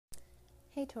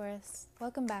Hey Taurus,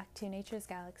 welcome back to Nature's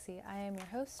Galaxy. I am your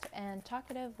host and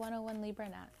talkative 101 Libra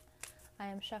Nat. I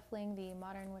am shuffling the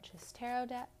Modern Witches Tarot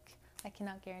deck. I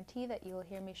cannot guarantee that you will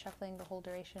hear me shuffling the whole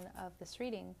duration of this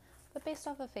reading, but based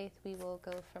off of faith, we will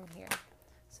go from here.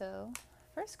 So,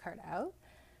 first card out,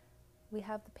 we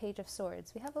have the Page of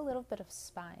Swords. We have a little bit of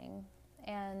spying,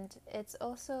 and it's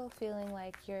also feeling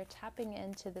like you're tapping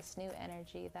into this new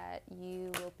energy that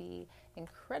you will be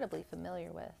incredibly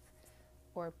familiar with,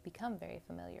 or become very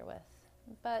familiar with.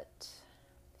 But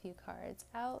a few cards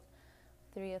out: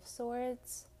 Three of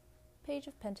Swords, Page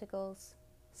of Pentacles,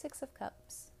 Six of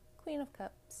Cups, Queen of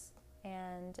Cups,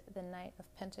 and the Knight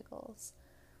of Pentacles.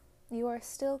 You are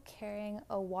still carrying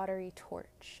a watery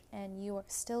torch, and you are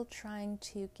still trying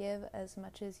to give as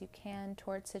much as you can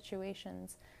towards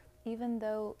situations, even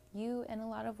though you, in a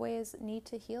lot of ways, need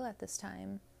to heal at this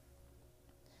time.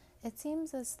 It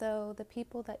seems as though the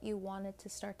people that you wanted to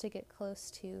start to get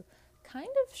close to kind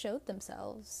of showed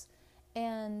themselves.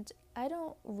 And I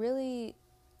don't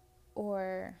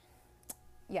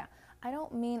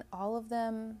mean all of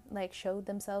them showed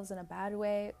themselves in a bad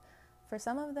way. For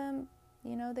some of them,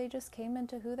 they just came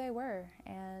into who they were,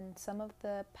 and some of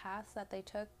the paths that they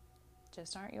took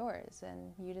just aren't yours,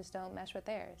 and you just don't mesh with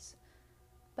theirs.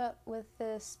 But with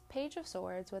this Page of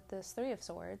Swords, with this Three of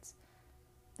Swords,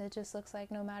 it just looks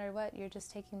like no matter what, you're just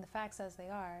taking the facts as they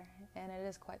are, and it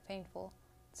is quite painful.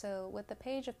 So with the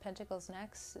Page of Pentacles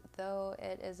next, though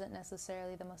it isn't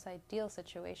necessarily the most ideal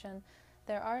situation,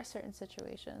 there are certain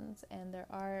situations, and there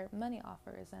are money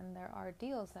offers, and there are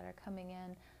deals that are coming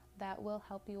in that will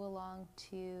help you along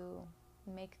to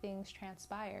make things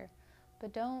transpire.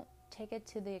 But don't take it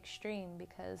to the extreme,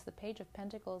 because the Page of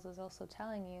Pentacles is also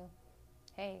telling you,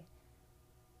 hey,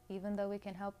 even though we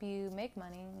can help you make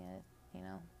money,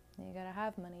 you gotta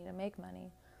have money to make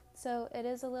money. So it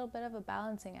is a little bit of a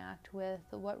balancing act with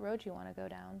what road you want to go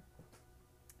down.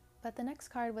 But the next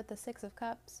card with the Six of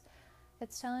Cups,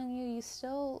 it's telling you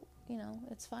still,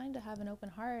 it's fine to have an open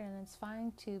heart, and it's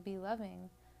fine to be loving.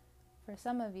 For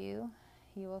some of you,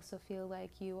 you also feel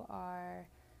like you are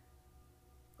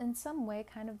in some way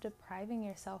kind of depriving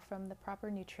yourself from the proper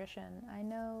nutrition. I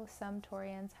know some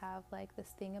Taurians have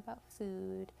this thing about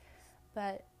food,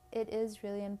 but it is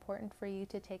really important for you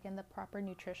to take in the proper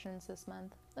nutritions this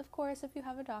month. Of course, if you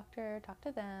have a doctor, talk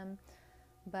to them.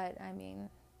 But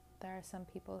there are some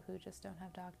people who just don't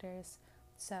have doctors.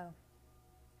 So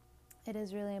it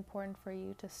is really important for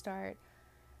you to start,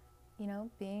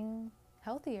 being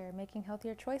healthier, making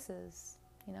healthier choices,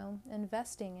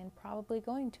 investing in probably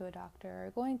going to a doctor,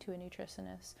 or going to a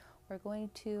nutritionist, or going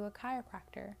to a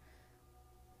chiropractor.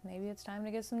 Maybe it's time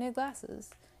to get some new glasses.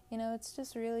 It's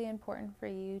just really important for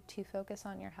you to focus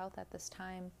on your health at this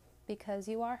time, because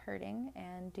you are hurting,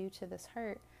 and due to this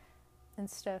hurt,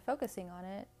 instead of focusing on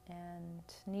it and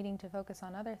needing to focus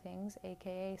on other things,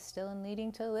 aka still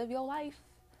needing to live your life,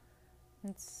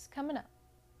 it's coming up.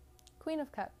 Queen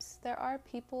of Cups. There are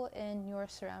people in your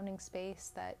surrounding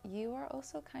space that you are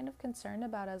also kind of concerned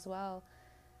about as well.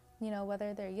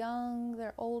 Whether they're young,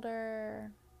 they're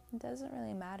older, it doesn't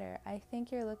really matter. I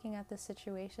think you're looking at this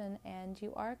situation and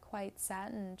you are quite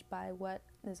saddened by what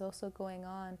is also going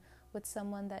on with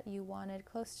someone that you wanted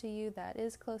close to you, that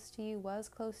is close to you, was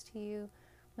close to you.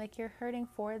 You're hurting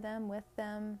for them, with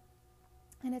them.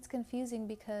 And it's confusing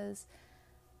because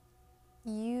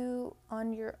you,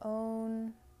 on your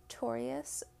own Taurian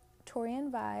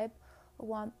vibe,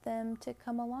 want them to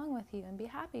come along with you and be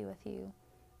happy with you.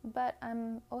 But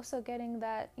I'm also getting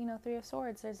that, Three of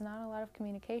Swords, there's not a lot of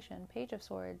communication. Page of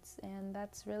Swords, and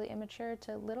that's really immature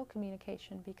to little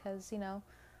communication, because,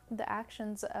 the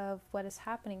actions of what is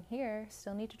happening here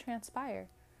still need to transpire.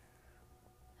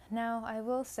 Now, I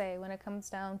will say, when it comes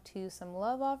down to some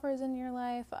love offers in your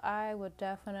life, I would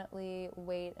definitely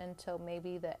wait until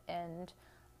maybe the end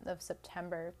of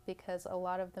September, because a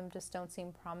lot of them just don't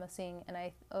seem promising. And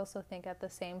I also think at the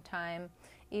same time,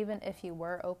 even if you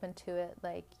were open to it,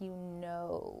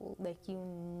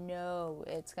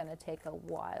 it's gonna take a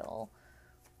while.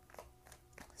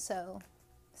 So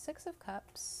Six of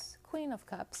Cups, Queen of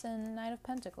Cups, and Knight of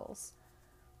Pentacles.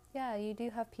 Yeah, you do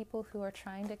have people who are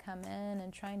trying to come in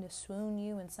and trying to swoon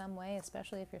you in some way,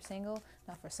 especially if you're single.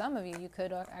 Now, for some of you, you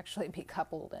could actually be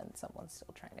coupled and someone's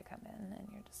still trying to come in, and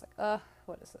you're just like,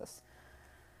 what is this?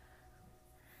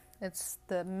 It's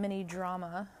the mini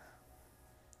drama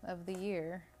of the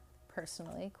year,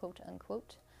 personally, quote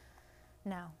unquote.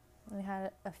 Now, we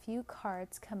had a few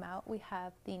cards come out. We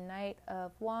have the Knight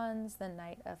of Wands, the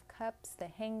Knight of Cups, the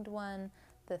Hanged One,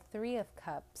 the Three of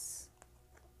Cups,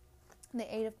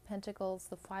 the Eight of Pentacles,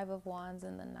 the Five of Wands,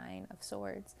 and the Nine of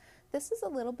Swords. this is a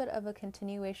little bit of a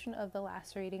continuation of the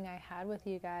last reading I had with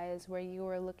you guys, where you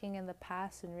were looking in the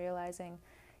past and realizing,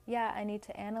 yeah, I need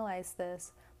to analyze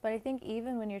this. But I think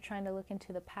even when you're trying to look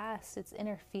into the past, it's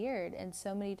interfered in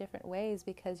so many different ways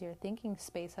because your thinking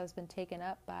space has been taken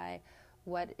up by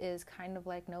what is kind of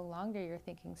like no longer your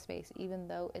thinking space, even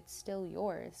though it's still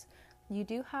yours. You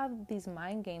do have these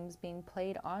mind games being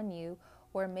played on you,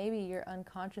 or maybe you're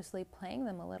unconsciously playing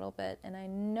them a little bit. And I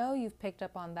know you've picked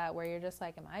up on that, where you're just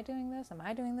like, am I doing this? Am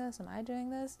I doing this? Am I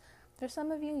doing this? For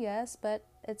some of you, yes, but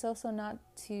it's also not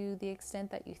to the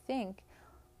extent that you think.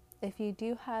 If you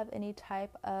do have any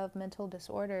type of mental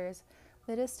disorders,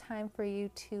 it is time for you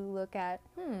to look at,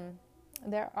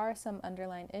 there are some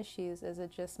underlying issues. Is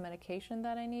it just medication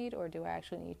that I need, or do I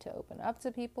actually need to open up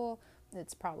to people?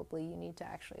 It's probably you need to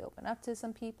actually open up to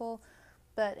some people.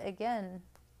 But again,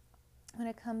 when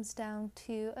it comes down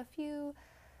to a few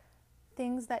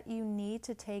things that you need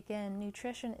to take in,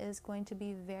 nutrition is going to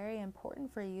be very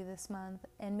important for you this month.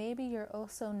 And maybe you're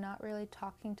also not really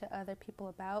talking to other people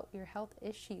about your health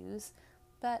issues,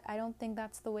 but I don't think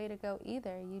that's the way to go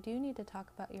either. You do need to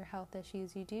talk about your health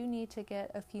issues. You do need to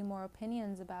get a few more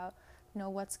opinions about,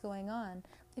 what's going on.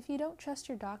 If you don't trust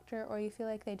your doctor, or you feel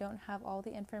like they don't have all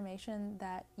the information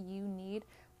that you need,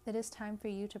 it is time for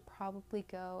you to probably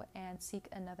go and seek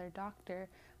another doctor.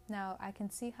 Now, I can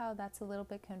see how that's a little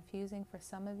bit confusing for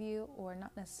some of you, or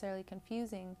not necessarily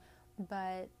confusing,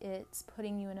 but it's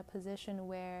putting you in a position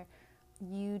where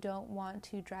you don't want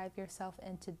to drive yourself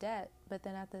into debt. But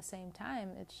then at the same time,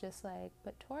 it's just like,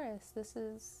 but Taurus, this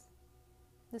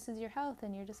is your health.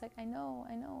 And you're just like, I know.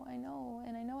 And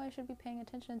I know I should be paying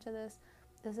attention to this.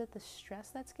 Is it the stress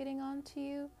that's getting on to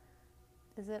you?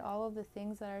 Is it all of the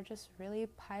things that are just really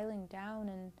piling down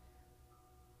and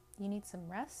you need some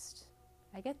rest?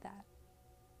 I get that.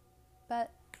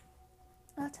 But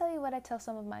I'll tell you what I tell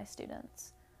some of my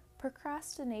students.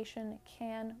 Procrastination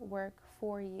can work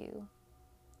for you.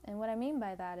 And what I mean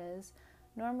by that is,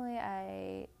 normally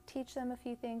I teach them a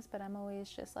few things, but I'm always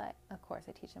just like, of course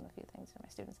I teach them a few things to my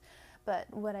students. But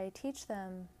what I teach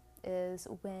them is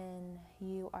when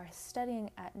you are studying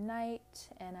at night,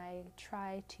 and I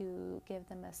try to give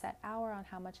them a set hour on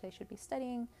how much they should be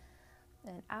studying,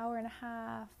 an hour and a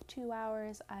half, 2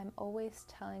 hours, I'm always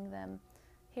telling them,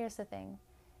 here's the thing,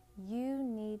 you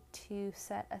need to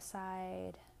set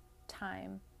aside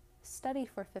time, study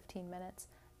for 15 minutes,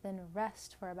 then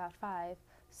rest for about 5,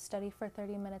 study for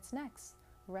 30 minutes next,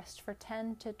 rest for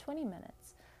 10 to 20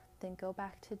 minutes, then go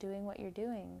back to doing what you're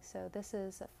doing. So this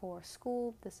is for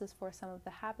school, this is for some of the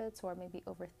habits or maybe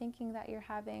overthinking that you're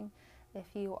having. If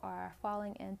you are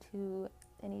falling into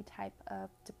any type of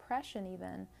depression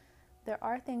even, there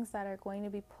are things that are going to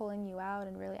be pulling you out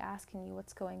and really asking you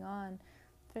what's going on.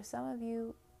 For some of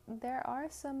you, there are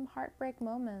some heartbreak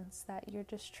moments that you're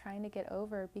just trying to get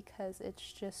over because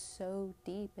it's just so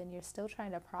deep and you're still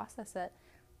trying to process it.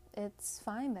 It's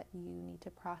fine that you need to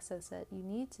process it. You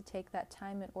need to take that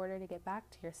time in order to get back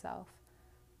to yourself.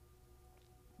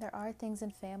 There are things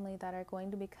in family that are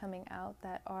going to be coming out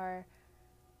that are,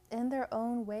 in their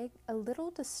own way, a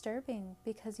little disturbing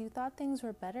because you thought things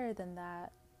were better than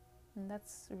that. And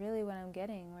that's really what I'm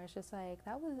getting, where it's just like,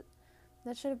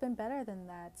 that should have been better than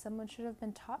that. Someone should have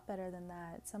been taught better than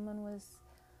that.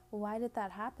 Why did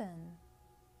that happen?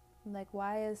 Like,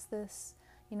 why is this,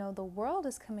 the world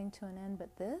is coming to an end,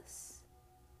 but this?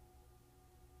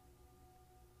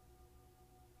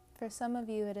 For some of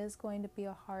you, it is going to be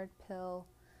a hard pill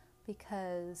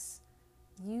because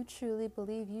you truly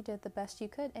believe you did the best you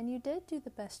could, and you did do the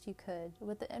best you could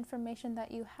with the information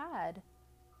that you had.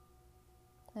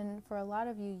 And for a lot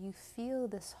of you, you feel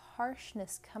this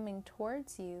harshness coming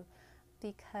towards you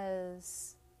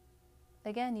because,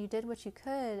 again, you did what you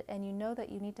could, and you know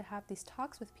that you need to have these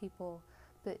talks with people,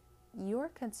 but you're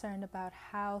concerned about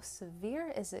how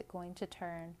severe is it going to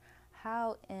turn?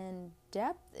 How in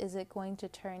depth is it going to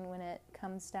turn when it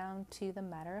comes down to the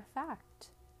matter of fact?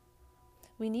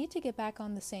 We need to get back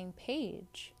on the same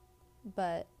page,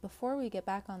 but before we get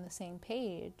back on the same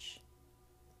page,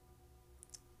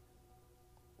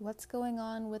 what's going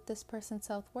on with this person's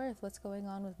self-worth? What's going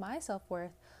on with my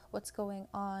self-worth? What's going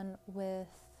on with,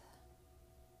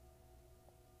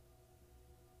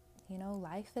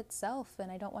 life itself?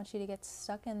 And I don't want you to get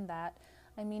stuck in that.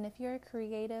 I mean, if you're a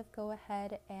creative, go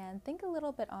ahead and think a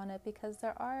little bit on it, because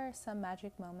there are some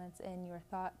magic moments in your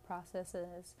thought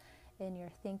processes, in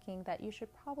your thinking, that you should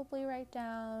probably write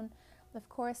down. Of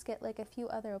course, get like a few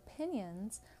other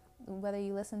opinions, whether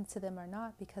you listen to them or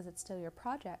not, because it's still your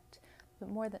project. But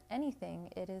more than anything,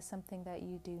 it is something that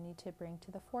you do need to bring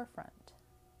to the forefront.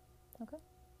 Okay?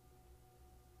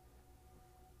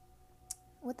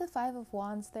 With the Five of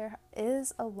Wands, there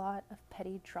is a lot of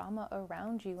petty drama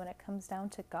around you when it comes down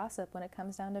to gossip, when it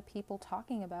comes down to people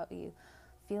talking about you,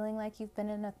 feeling like you've been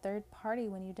in a third party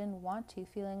when you didn't want to,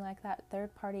 feeling like that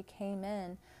third party came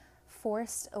in,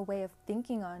 forced a way of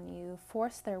thinking on you,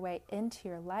 forced their way into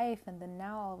your life, and then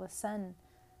now all of a sudden,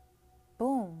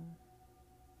 boom,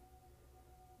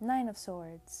 Nine of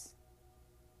Swords,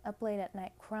 up late at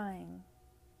night crying,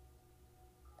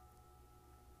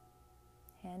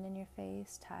 hand in your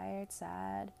face, tired,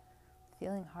 sad,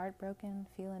 feeling heartbroken,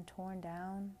 feeling torn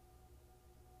down.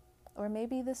 Or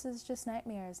maybe this is just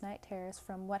nightmares, night terrors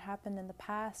from what happened in the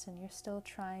past and you're still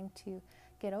trying to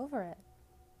get over it.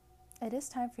 It is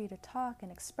time for you to talk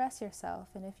and express yourself,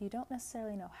 and if you don't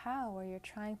necessarily know how, or you're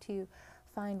trying to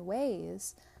find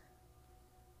ways,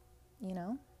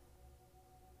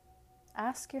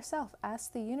 ask yourself,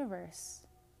 ask the universe,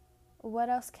 what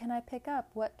else can I pick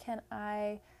up? What can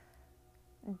I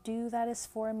do that is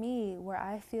for me, where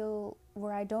I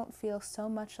don't feel so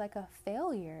much like a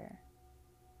failure?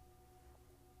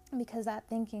 Because that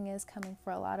thinking is coming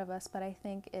for a lot of us, but I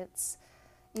think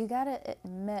you gotta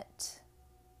admit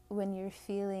when you're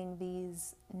feeling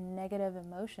these negative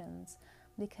emotions,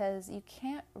 because you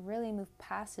can't really move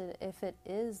past it if it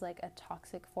is like a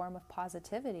toxic form of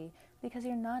positivity, because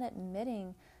you're not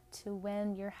admitting to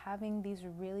when you're having these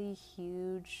really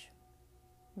huge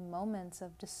moments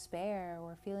of despair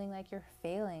or feeling like you're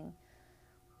failing.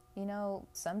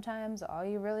 Sometimes all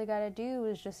you really got to do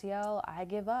is just yell, I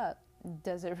give up.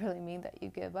 Does it really mean that you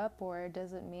give up, or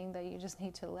does it mean that you just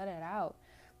need to let it out?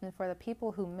 And for the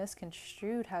people who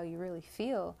misconstrued how you really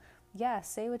feel, yeah,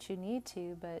 say what you need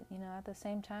to, but at the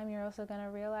same time, you're also going to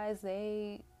realize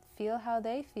they feel how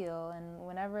they feel, and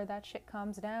whenever that shit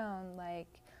calms down,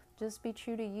 just be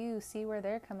true to you, see where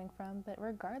they're coming from, but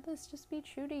regardless, just be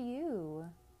true to you.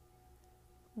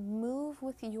 Move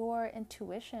with your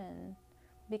intuition,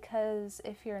 because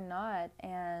if you're not,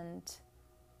 and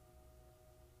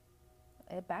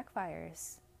it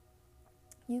backfires,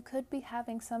 you could be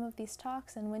having some of these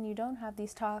talks, and when you don't have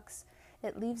these talks,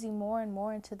 it leaves you more and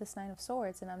more into this Nine of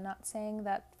Swords. And I'm not saying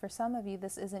that for some of you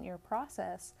this isn't your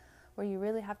process, where you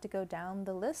really have to go down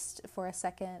the list for a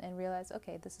second and realize,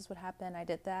 okay, this is what happened, I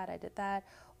did that,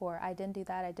 or I didn't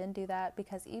do that,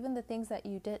 because even the things that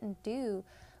you didn't do,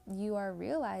 you are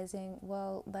realizing,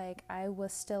 well, I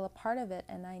was still a part of it,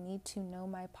 and I need to know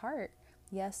my part.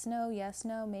 Yes, no,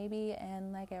 maybe,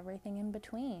 and everything in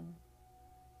between.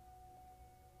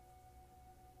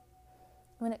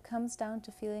 When it comes down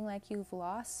to feeling like you've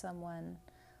lost someone,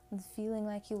 feeling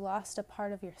like you lost a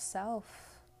part of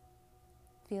yourself,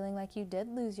 feeling like you did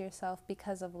lose yourself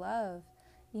because of love,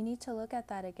 you need to look at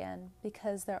that again,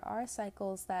 because there are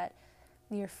cycles that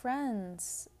your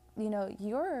friends,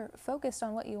 you're focused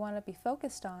on what you want to be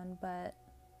focused on, but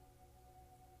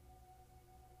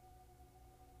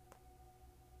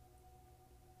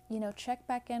check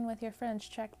back in with your friends,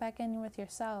 check back in with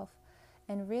yourself,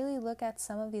 and really look at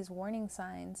some of these warning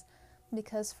signs,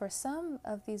 because for some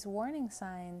of these warning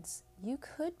signs, you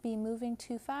could be moving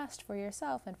too fast for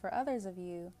yourself, and for others of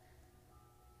you,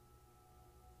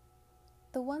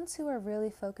 the ones who are really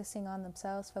focusing on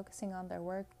themselves, focusing on their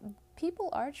work, people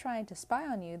are trying to spy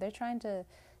on you. They're trying to,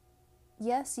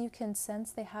 yes, you can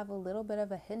sense they have a little bit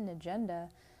of a hidden agenda,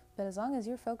 but as long as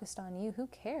you're focused on you, who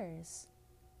cares?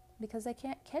 Because they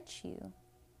can't catch you.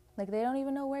 They don't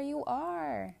even know where you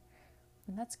are.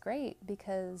 And that's great,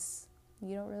 because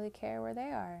you don't really care where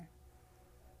they are.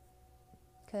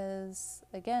 Because,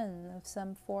 again, of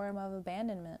some form of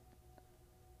abandonment,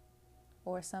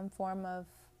 or some form of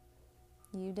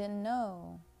you didn't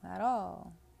know at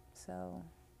all. So,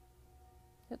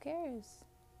 who cares?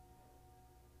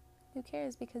 Who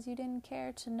cares? Because you didn't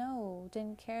care to know,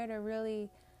 didn't care to really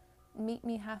meet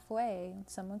me halfway.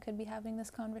 Someone could be having this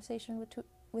conversation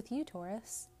with you,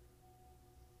 Taurus.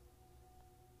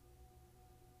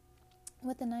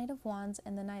 With the Knight of Wands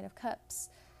and the Knight of Cups,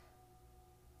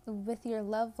 with your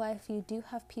love life, you do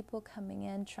have people coming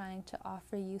in trying to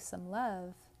offer you some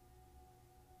love.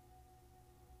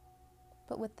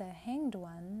 But with the Hanged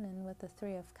One and with the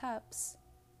Three of Cups,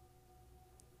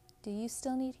 do you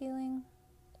still need healing,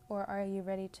 or are you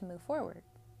ready to move forward?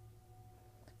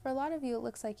 For a lot of you, it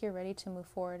looks like you're ready to move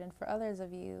forward, and for others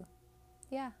of you,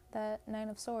 yeah, that Nine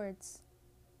of Swords,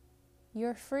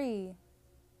 you're free,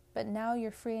 but now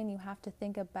you're free and you have to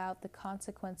think about the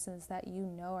consequences that you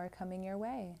know are coming your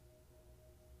way.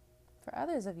 For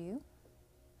others of you,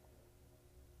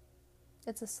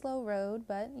 it's a slow road,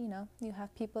 but you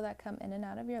have people that come in and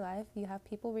out of your life. You have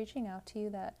people reaching out to you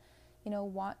that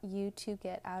want you to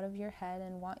get out of your head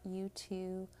and want you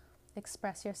to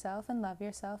express yourself and love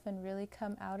yourself and really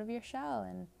come out of your shell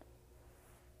and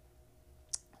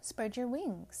spread your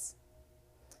wings.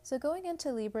 So going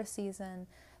into Libra season,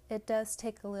 it does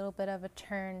take a little bit of a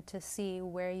turn to see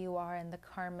where you are in the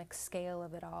karmic scale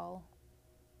of it all.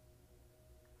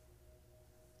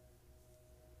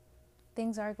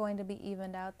 Things are going to be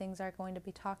evened out, things are going to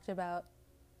be talked about,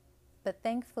 but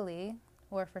thankfully,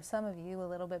 or for some of you a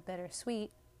little bit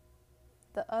bittersweet,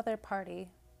 the other party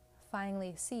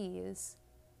finally sees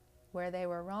where they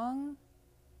were wrong,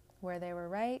 where they were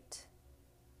right,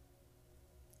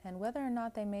 and whether or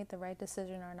not they made the right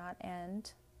decision or not.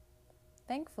 And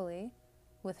thankfully,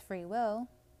 with free will,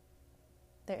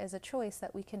 there is a choice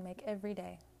that we can make every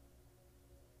day.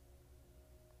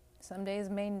 Some days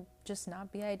may just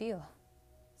not be ideal.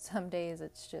 Some days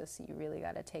it's just, you really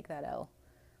got to take that L.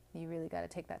 You really got to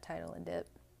take that title and dip.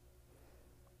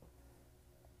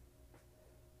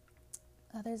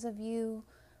 Others of you,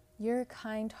 your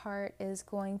kind heart is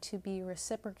going to be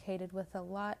reciprocated with a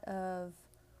lot of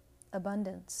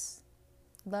abundance,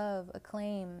 love,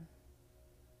 acclaim,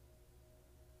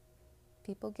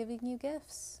 people giving you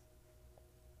gifts.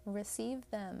 Receive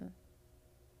them.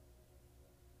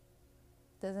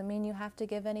 Doesn't mean you have to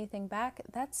give anything back.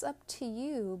 That's up to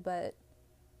you, but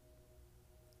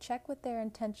check with their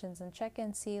intentions and check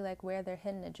and see like where their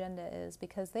hidden agenda is,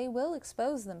 because they will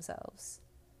expose themselves.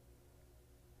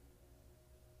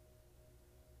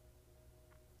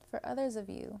 For others of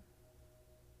you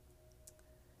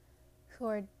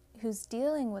who's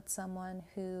dealing with someone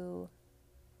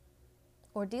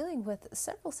or dealing with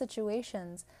several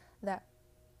situations that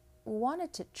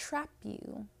wanted to trap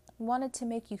you, wanted to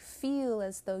make you feel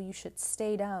as though you should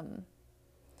stay dumb.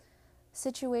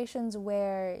 Situations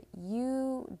where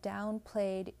you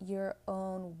downplayed your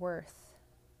own worth,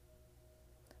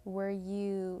 where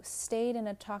you stayed in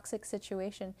a toxic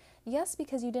situation, yes,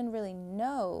 because you didn't really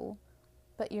know,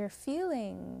 but your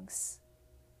feelings,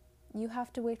 you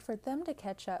have to wait for them to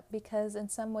catch up, because in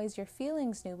some ways your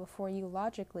feelings knew before you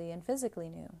logically and physically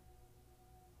knew.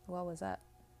 What was that?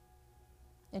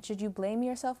 And should you blame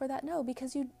yourself for that? No,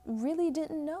 because you really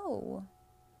didn't know.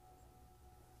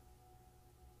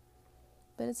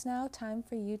 But it's now time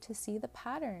for you to see the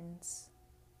patterns.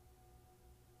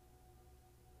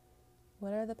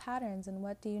 What are the patterns and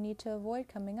what do you need to avoid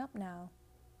coming up now?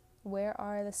 Where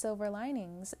are the silver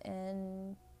linings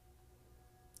in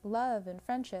love and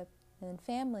friendship and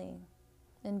family,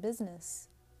 in business,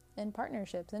 in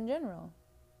partnerships in general?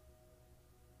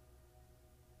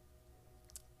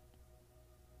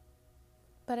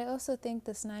 But I also think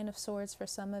this Nine of Swords, for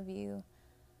some of you,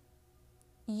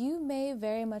 you may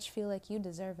very much feel like you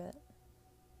deserve it.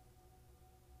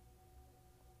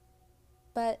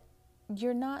 But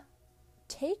you're not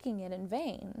taking it in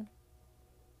vain.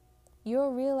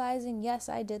 You're realizing, yes,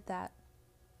 I did that.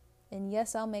 And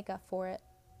yes, I'll make up for it.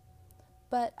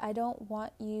 But I don't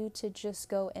want you to just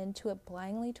go into it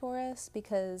blindly, Taurus,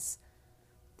 because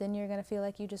then you're going to feel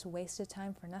like you just wasted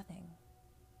time for nothing.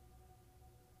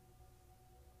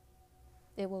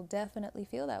 It will definitely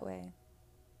feel that way.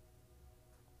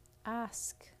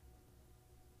 Ask.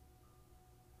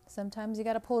 Sometimes you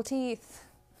got to pull teeth.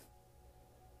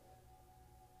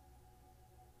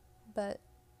 But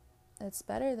it's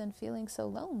better than feeling so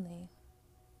lonely.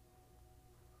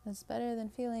 It's better than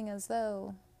feeling as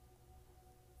though,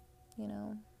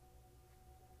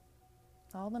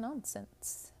 all the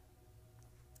nonsense.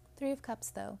 Three of Cups,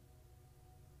 though.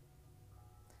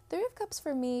 Three of Cups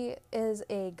for me is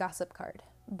a gossip card.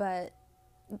 But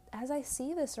as I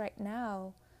see this right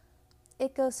now,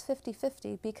 it goes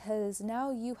 50-50, because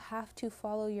now you have to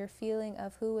follow your feeling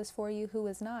of who is for you, who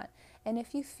is not. And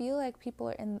if you feel like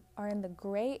people are in the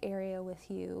gray area with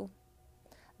you,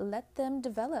 let them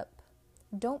develop.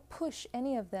 Don't push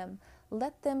any of them.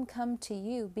 Let them come to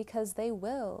you, because they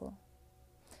will.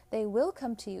 They will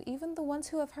come to you, even the ones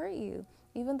who have hurt you,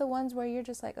 even the ones where you're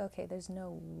just like, okay, there's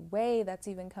no way that's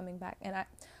even coming back. And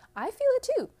I feel it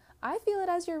too. I feel it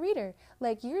as your reader.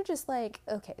 Like, you're just like,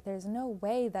 okay, there's no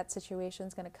way that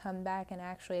situation's going to come back and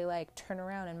actually like turn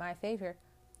around in my favor.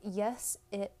 Yes,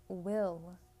 it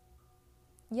will.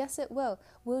 Yes, it will.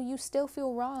 Will you still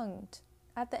feel wronged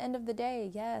at the end of the day?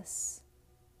 Yes.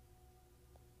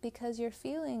 Because your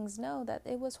feelings know that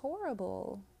it was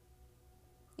horrible.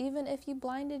 Even if you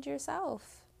blinded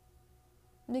yourself.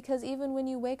 Because even when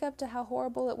you wake up to how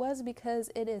horrible it was, because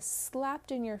it is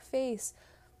slapped in your face,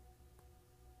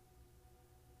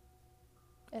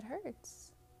 it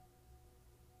hurts.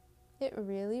 It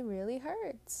really, really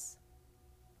hurts.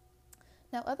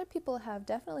 Now, other people have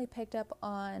definitely picked up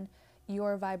on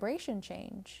your vibration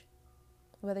change.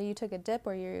 Whether you took a dip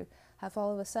or you have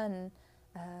all of a sudden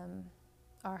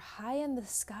are high in the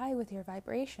sky with your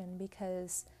vibration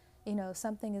because,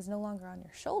 something is no longer on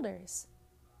your shoulders.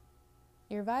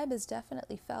 Your vibe is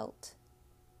definitely felt.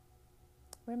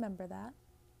 Remember that.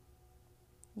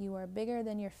 You are bigger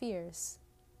than your fears.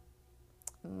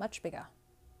 Much bigger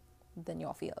than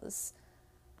your fears.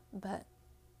 But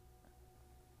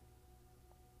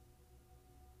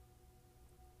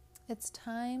it's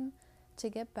time to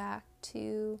get back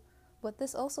to what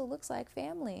this also looks like,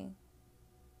 family.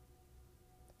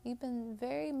 You've been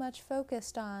very much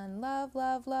focused on love,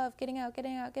 love, love, getting out,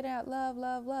 love,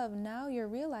 love, love. Now you're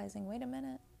realizing, wait a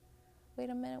minute.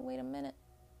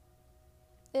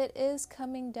 It is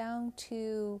coming down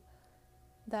to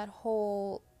that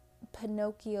whole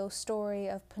Pinocchio story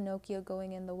of Pinocchio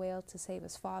going in the whale to save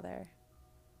his father.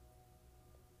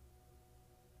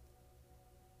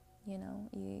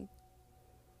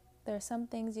 There are some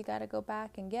things you got to go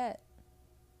back and get.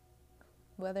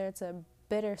 Whether it's a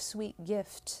bittersweet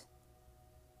gift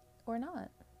or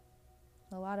not.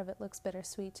 A lot of it looks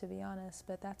bittersweet, to be honest,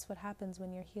 but that's what happens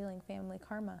when you're healing family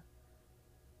karma.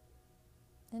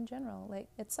 In general,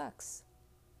 it sucks.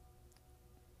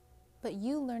 But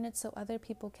you learn it so other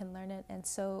people can learn it, and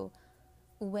so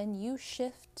when you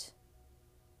shift,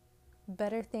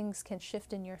 better things can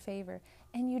shift in your favor,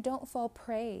 and you don't fall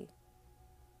prey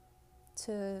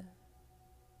to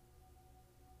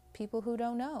people who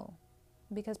don't know.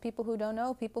 Because people who don't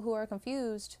know, people who are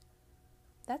confused,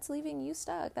 that's leaving you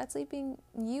stuck. That's leaving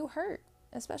you hurt,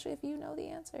 especially if you know the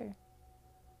answer.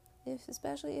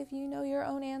 Especially if you know your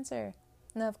own answer.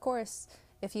 Now, of course,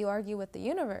 if you argue with the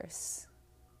universe,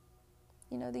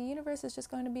 the universe is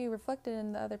just going to be reflected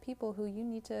in the other people who you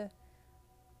need to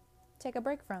take a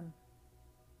break from.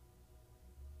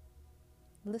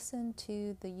 Listen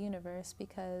to the universe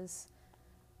because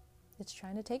it's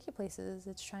trying to take you places.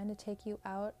 It's trying to take you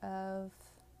out of,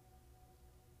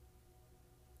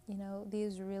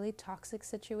 these really toxic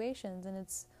situations. And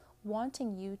it's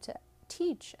wanting you to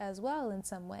teach as well in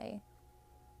some way.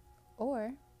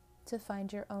 Or to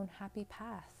find your own happy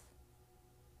path.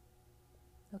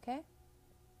 Okay?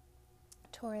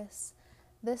 Taurus,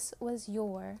 this was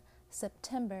your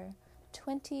September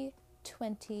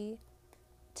 2020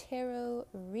 tarot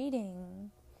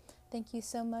reading. Thank you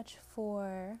so much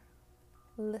for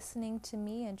listening to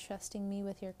me and trusting me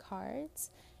with your cards.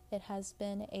 It has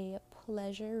been a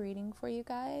pleasure reading for you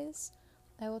guys.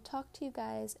 I will talk to you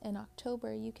guys in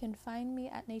October. You can find me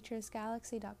at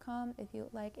naturesgalaxy.com if you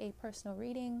would like a personal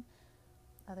reading.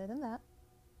 Other than that,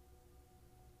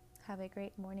 have a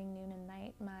great morning, noon, and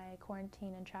night. My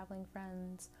quarantine and traveling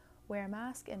friends, wear a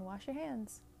mask and wash your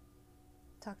hands.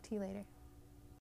 Talk to you later.